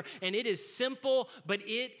forever. And it is simple, but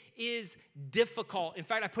it is difficult. In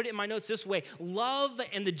fact, I put it in my notes this way. Love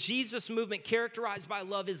and the Jesus movement characterized by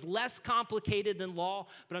love is less complicated than law,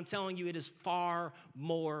 but I'm telling you, it is far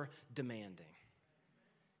more demanding.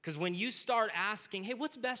 Because when you start asking, hey,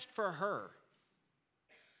 what's best for her?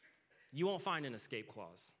 You won't find an escape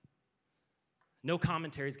clause. No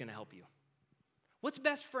commentary is going to help you. What's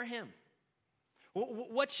best for him?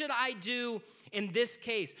 What should I do in this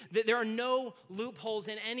case? There are no loopholes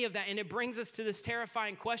in any of that. And it brings us to this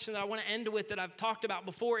terrifying question that I want to end with that I've talked about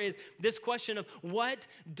before, is this question of, what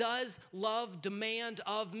does love demand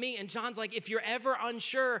of me? And John's like, if you're ever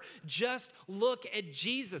unsure, just look at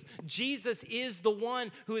Jesus. Jesus is the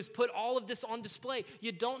one who has put all of this on display.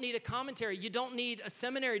 You don't need a commentary. You don't need a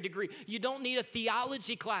seminary degree. You don't need a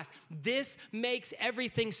theology class. This makes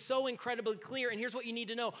everything so incredibly clear. And here's what you need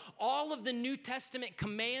to know. All of the New Testament Testament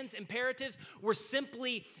commands, imperatives were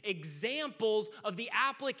simply examples of the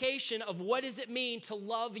application of what does it mean to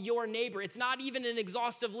love your neighbor. It's not even an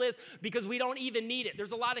exhaustive list because we don't even need it.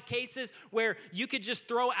 There's a lot of cases where you could just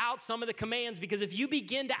throw out some of the commands, because if you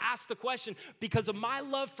begin to ask the question, because of my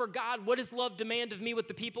love for God, what does love demand of me with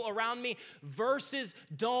the people around me? Verses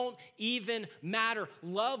don't even matter.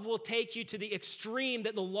 Love will take you to the extreme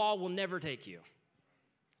that the law will never take you.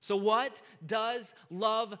 So what does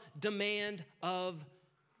love demand of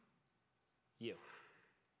you?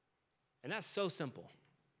 And that's so simple.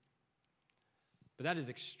 But that is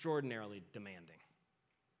extraordinarily demanding.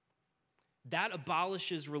 That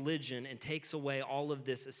abolishes religion and takes away all of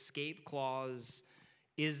this escape clause,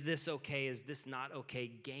 is this okay, is this not okay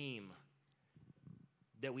game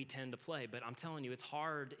that we tend to play. But I'm telling you, it's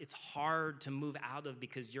hard to move out of,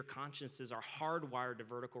 because your consciences are hardwired to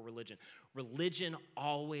vertical religion. Religion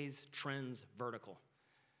always trends vertical.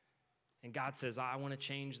 And God says, I want to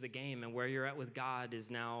change the game, and where you're at with God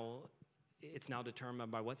is now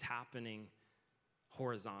determined by what's happening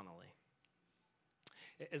horizontally.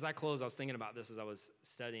 As I close, I was thinking about this as I was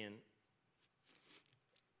studying.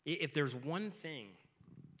 If there's one thing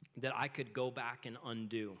that I could go back and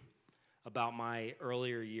undo about my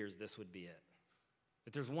earlier years, this would be it.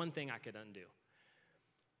 If there's one thing I could undo.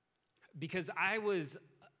 Because I'm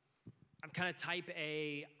kind of type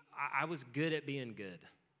A, I was good at being good.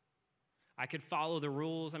 I could follow the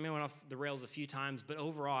rules. I mean, I went off the rails a few times, but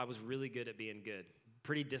overall, I was really good at being good.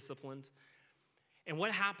 Pretty disciplined. And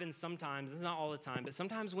what happens sometimes, it's not all the time, but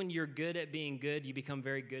sometimes when you're good at being good, you become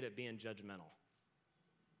very good at being judgmental.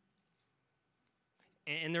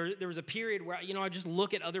 And there was a period where, I just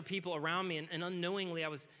look at other people around me, and unknowingly I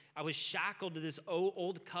was shackled to this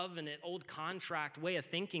old covenant, old contract way of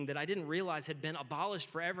thinking that I didn't realize had been abolished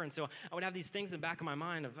forever. And so I would have these things in the back of my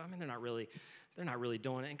mind of, they're not really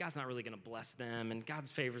doing it, and God's not really going to bless them, and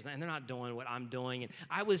God's favors them, and they're not doing what I'm doing. And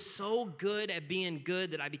I was so good at being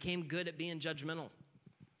good that I became good at being judgmental.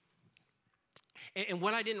 And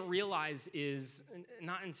what I didn't realize is,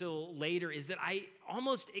 not until later, is that I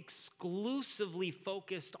almost exclusively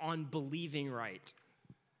focused on believing right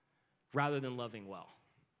rather than loving well.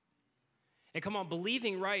 And come on,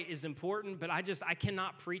 believing right is important, but I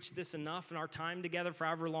cannot preach this enough in our time together for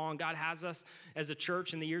however long God has us as a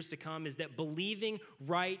church in the years to come, is that believing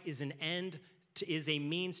right is is a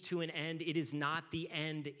means to an end. It is not the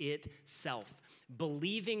end itself.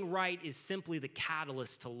 Believing right is simply the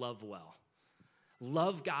catalyst to love well.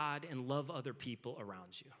 Love God and love other people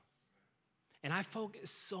around you. And I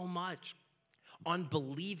focus so much on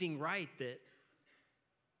believing right that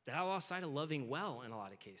I lost sight of loving well in a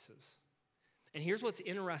lot of cases. And here's what's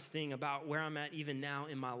interesting about where I'm at even now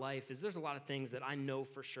in my life is there's a lot of things that I know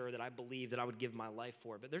for sure that I believe that I would give my life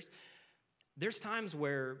for. But there's times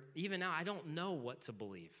where even now I don't know what to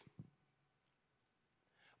believe.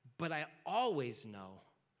 But I always know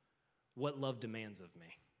what love demands of me.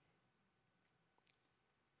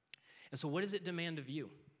 And so what does it demand of you?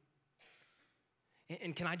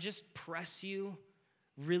 And can I just press you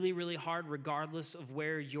really, really hard regardless of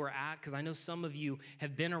where you're at? Because I know some of you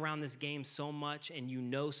have been around this game so much and you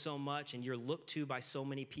know so much and you're looked to by so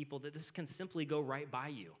many people that this can simply go right by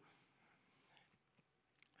you.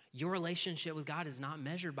 Your relationship with God is not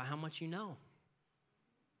measured by how much you know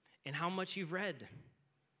and how much you've read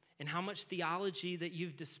and how much theology that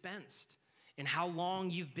you've dispensed and how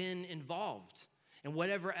long you've been involved and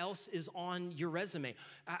whatever else is on your resume.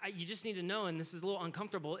 You just need to know, and this is a little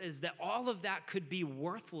uncomfortable, is that all of that could be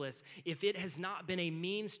worthless if it has not been a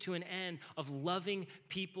means to an end of loving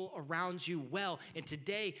people around you well. And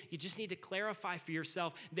today, you just need to clarify for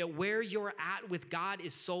yourself that where you're at with God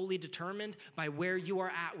is solely determined by where you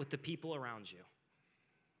are at with the people around you.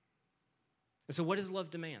 And so what does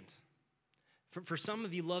love demand? For some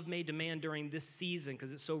of you, love may demand during this season,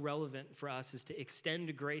 because it's so relevant for us, is to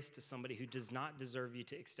extend grace to somebody who does not deserve you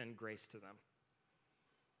to extend grace to them.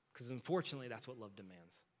 Because unfortunately, that's what love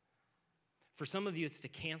demands. For some of you, it's to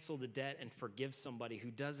cancel the debt and forgive somebody who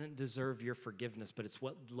doesn't deserve your forgiveness, but it's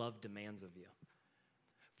what love demands of you.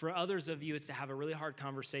 For others of you, it's to have a really hard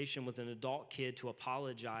conversation with an adult kid to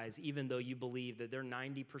apologize, even though you believe that they're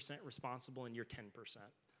 90% responsible and you're 10%.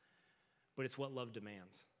 But it's what love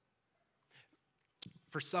demands.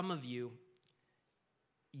 For some of you,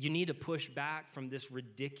 you need to push back from this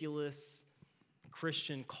ridiculous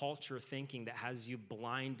Christian culture thinking that has you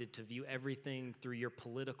blinded to view everything through your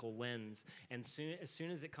political lens. And as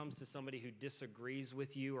soon as it comes to somebody who disagrees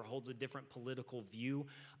with you or holds a different political view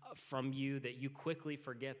from you, that you quickly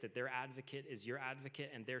forget that their advocate is your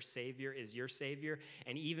advocate and their savior is your savior.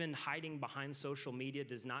 And even hiding behind social media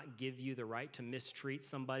does not give you the right to mistreat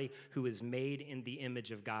somebody who is made in the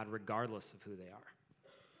image of God, regardless of who they are.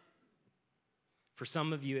 For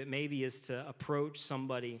some of you, it maybe is to approach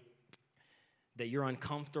somebody that you're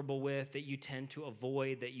uncomfortable with, that you tend to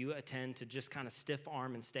avoid, that you tend to just kind of stiff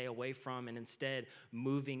arm and stay away from, and instead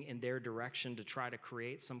moving in their direction to try to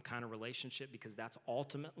create some kind of relationship, because that's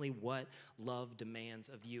ultimately what love demands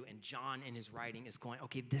of you. And John in his writing is going,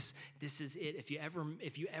 okay, this is it. If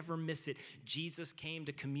you ever miss it, Jesus came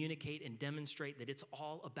to communicate and demonstrate that it's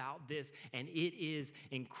all about this, and it is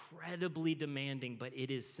incredibly demanding, but it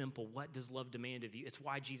is simple. What does love demand of you? It's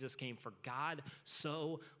why Jesus came. For God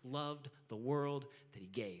so loved the world that he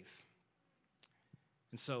gave.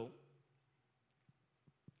 And so,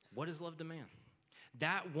 what does love demand?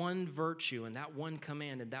 That one virtue and that one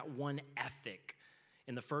command and that one ethic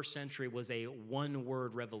in the first century was a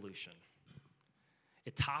one-word revolution.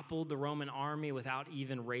 It toppled the Roman army without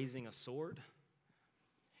even raising a sword.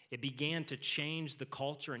 It began to change the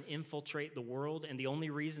culture and infiltrate the world, and the only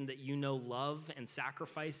reason that you know love and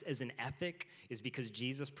sacrifice as an ethic is because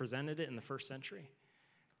Jesus presented it in the first century.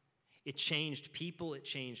 It changed people, it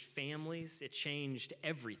changed families, it changed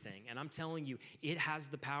everything. And I'm telling you, it has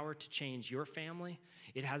the power to change your family.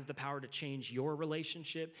 It has the power to change your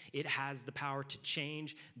relationship. It has the power to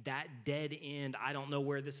change that dead end. I don't know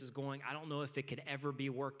where this is going. I don't know if it could ever be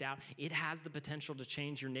worked out. It has the potential to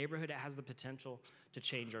change your neighborhood. It has the potential to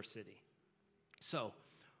change our city. So,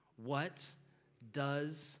 what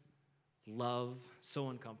does love so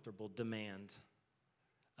uncomfortable demand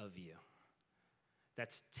of you?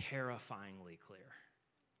 That's terrifyingly clear.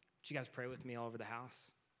 Would you guys pray with me all over the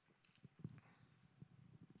house?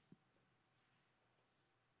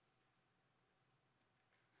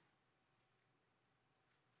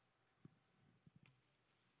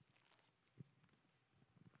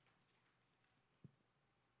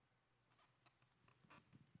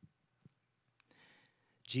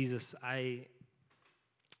 Jesus, I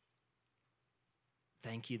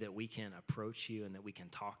thank you that we can approach you and that we can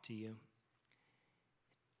talk to you.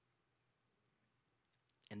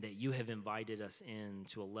 And that you have invited us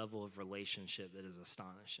into a level of relationship that is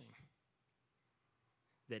astonishing.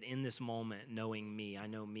 That in this moment, knowing me, I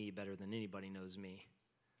know me better than anybody knows me.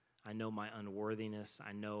 I know my unworthiness.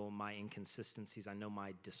 I know my inconsistencies. I know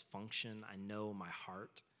my dysfunction. I know my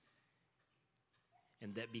heart.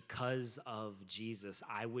 And that because of Jesus,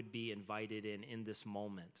 I would be invited in this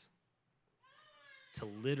moment to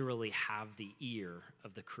literally have the ear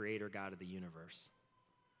of the Creator God of the universe.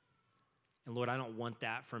 And Lord, I don't want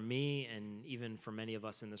that for me and even for many of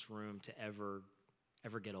us in this room to ever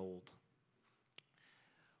get old.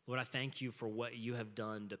 Lord, I thank you for what you have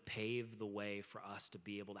done to pave the way for us to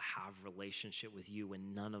be able to have relationship with you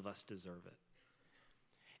when none of us deserve it.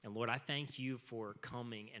 And Lord, I thank you for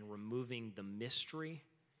coming and removing the mystery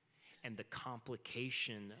and the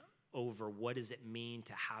complication over what does it mean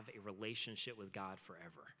to have a relationship with God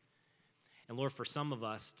forever. And Lord, for some of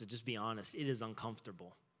us, to just be honest, it is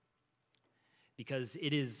uncomfortable. Because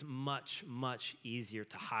it is much, much easier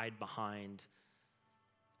to hide behind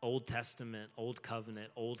Old Testament, Old Covenant,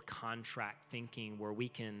 Old Contract thinking where we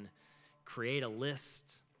can create a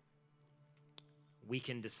list. We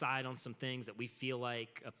can decide on some things that we feel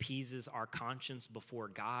like appeases our conscience before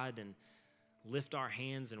God and lift our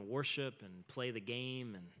hands and worship and play the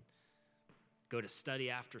game and go to study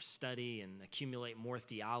after study and accumulate more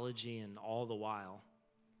theology, and all the while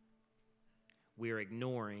we're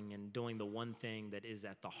ignoring and doing the one thing that is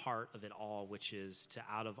at the heart of it all, which is to,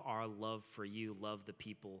 out of our love for you, love the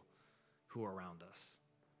people who are around us.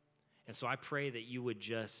 And so I pray that you would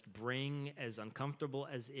just bring, as uncomfortable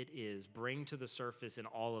as it is, bring to the surface in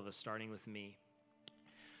all of us, starting with me,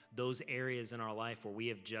 those areas in our life where we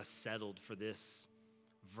have just settled for this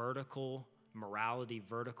vertical morality,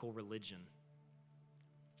 vertical religion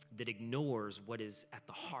that ignores what is at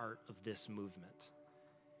the heart of this movement.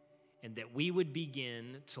 And that we would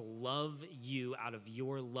begin to love you out of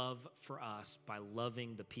your love for us by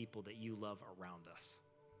loving the people that you love around us.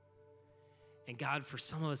 And God, for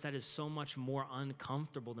some of us, that is so much more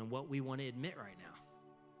uncomfortable than what we want to admit right now.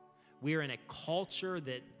 We are in a culture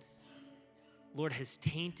that, Lord, has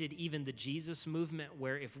tainted even the Jesus movement,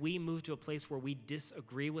 where if we move to a place where we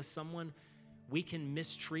disagree with someone, we can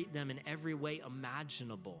mistreat them in every way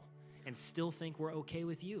imaginable and still think we're okay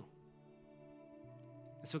with you.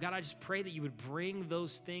 And so, God, I just pray that you would bring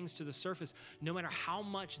those things to the surface, no matter how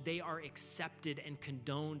much they are accepted and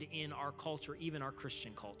condoned in our culture, even our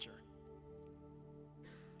Christian culture.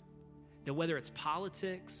 That whether it's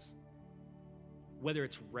politics, whether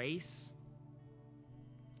it's race,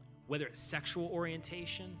 whether it's sexual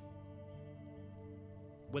orientation,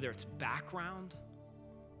 whether it's background,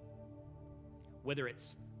 whether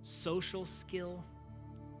it's social skill,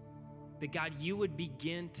 that God, you would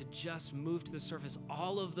begin to just move to the surface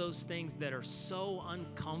all of those things that are so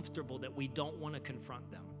uncomfortable that we don't want to confront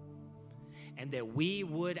them. And that we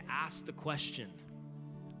would ask the question,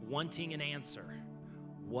 wanting an answer,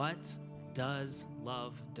 what does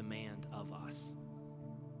love demand of us?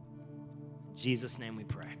 In Jesus' name we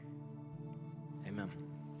pray. Amen.